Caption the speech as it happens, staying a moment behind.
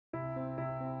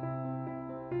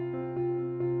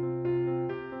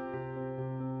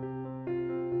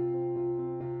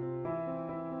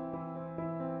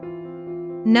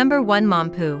Number 1.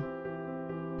 Mampu.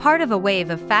 Part of a wave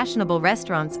of fashionable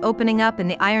restaurants opening up in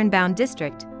the Ironbound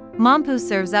district, Mampu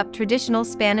serves up traditional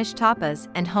Spanish tapas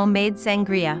and homemade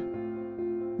sangria.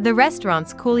 The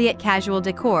restaurant's cool yet casual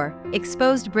decor,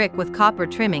 exposed brick with copper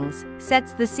trimmings,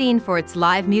 sets the scene for its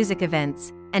live music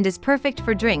events, and is perfect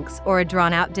for drinks or a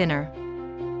drawn-out dinner.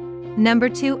 Number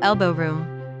 2. Elbow Room.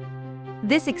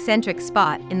 This eccentric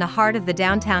spot in the heart of the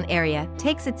downtown area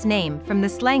takes its name from the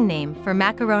slang name for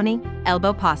macaroni,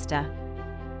 elbow pasta.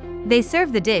 They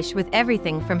serve the dish with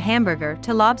everything from hamburger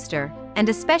to lobster, and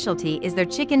a specialty is their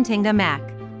chicken tinga mac,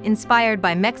 inspired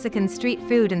by Mexican street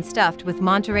food and stuffed with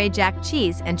Monterey Jack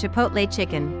cheese and chipotle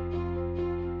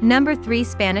chicken. Number 3.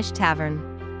 Spanish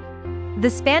Tavern. The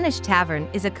Spanish Tavern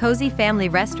is a cozy family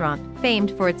restaurant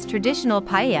famed for its traditional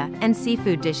paella and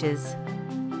seafood dishes.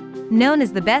 Known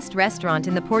as the best restaurant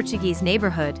in the Portuguese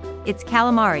neighborhood, its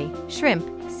calamari,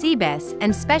 shrimp, sea bass,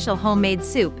 and special homemade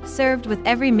soup served with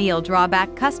every meal draw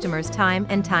back customers time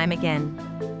and time again.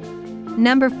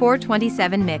 Number 4.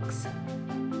 27 Mix.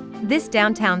 This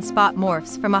downtown spot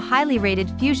morphs from a highly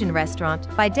rated fusion restaurant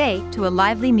by day to a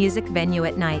lively music venue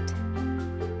at night.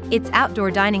 Its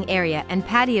outdoor dining area and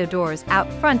patio doors out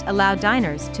front allow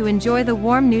diners to enjoy the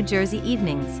warm New Jersey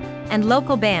evenings, and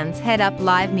local bands head up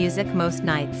live music most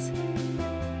nights.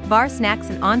 Bar snacks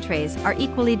and entrees are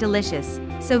equally delicious,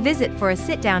 so visit for a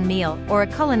sit-down meal or a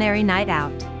culinary night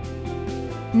out.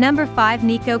 Number 5.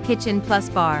 Nico Kitchen Plus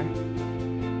Bar.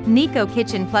 Nico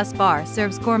Kitchen Plus Bar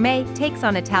serves gourmet takes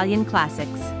on Italian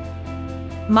classics.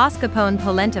 Mascarpone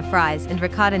polenta fries and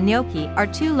ricotta gnocchi are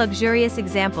two luxurious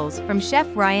examples from Chef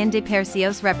Ryan de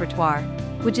Percio's repertoire,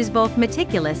 which is both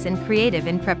meticulous and creative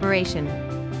in preparation.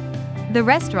 The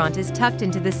restaurant is tucked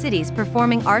into the city's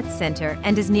Performing Arts Center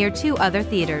and is near 2 other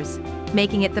theaters,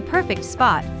 making it the perfect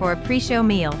spot for a pre-show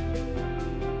meal.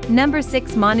 Number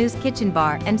 6. Manu's Kitchen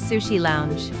Bar and Sushi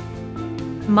Lounge.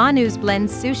 Manu's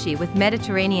blends sushi with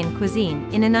Mediterranean cuisine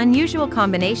in an unusual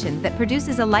combination that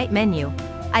produces a light menu,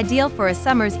 ideal for a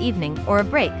summer's evening or a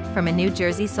break from a New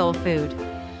Jersey soul food.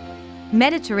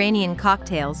 Mediterranean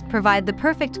cocktails provide the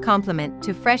perfect complement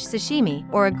to fresh sashimi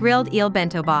or a grilled eel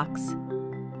bento box.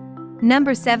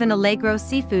 Number 7. Allegro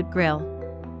Seafood Grill.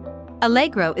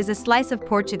 Allegro is a slice of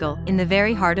Portugal in the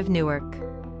very heart of Newark.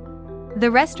 The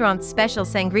restaurant's special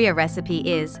sangria recipe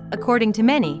is, according to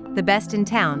many, the best in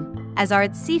town, as are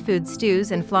its seafood stews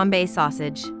and flambé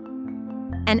sausage.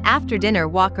 An after-dinner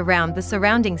walk around the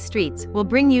surrounding streets will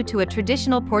bring you to a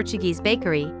traditional Portuguese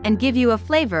bakery and give you a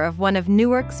flavor of one of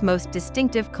Newark's most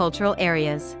distinctive cultural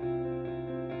areas.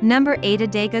 Number 8.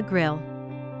 Adega Grill.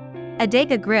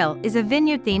 Adega Grill is a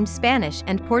vineyard-themed Spanish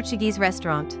and Portuguese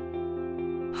restaurant.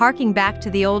 Harking back to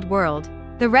the old world,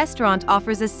 the restaurant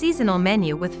offers a seasonal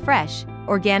menu with fresh,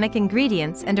 organic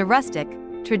ingredients and a rustic,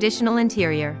 traditional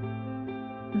interior.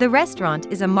 The restaurant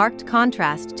is a marked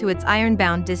contrast to its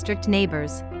Ironbound district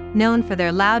neighbors, known for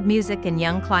their loud music and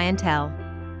young clientele.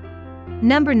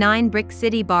 Number 9. Brick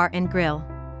City Bar and Grill.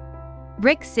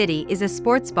 Brick City is a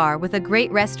sports bar with a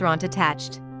great restaurant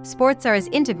attached. Sports are as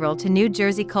integral to New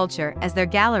Jersey culture as their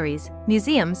galleries,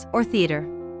 museums, or theater.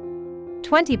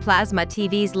 20 plasma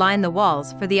TVs line the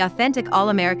walls for the authentic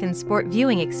all-American sport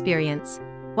viewing experience,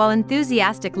 while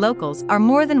enthusiastic locals are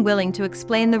more than willing to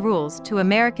explain the rules to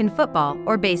American football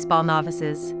or baseball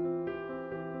novices.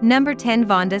 Number 10.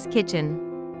 Vonda's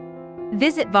Kitchen.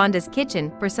 Visit Vonda's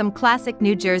Kitchen for some classic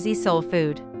New Jersey soul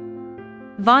food.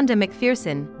 Vonda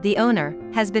McPherson, the owner,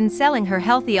 has been selling her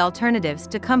healthy alternatives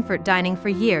to comfort dining for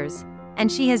years,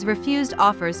 and she has refused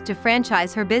offers to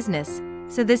franchise her business,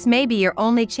 so this may be your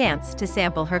only chance to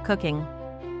sample her cooking.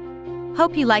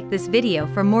 Hope you like this video.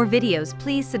 For more videos,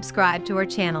 please subscribe to our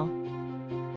channel.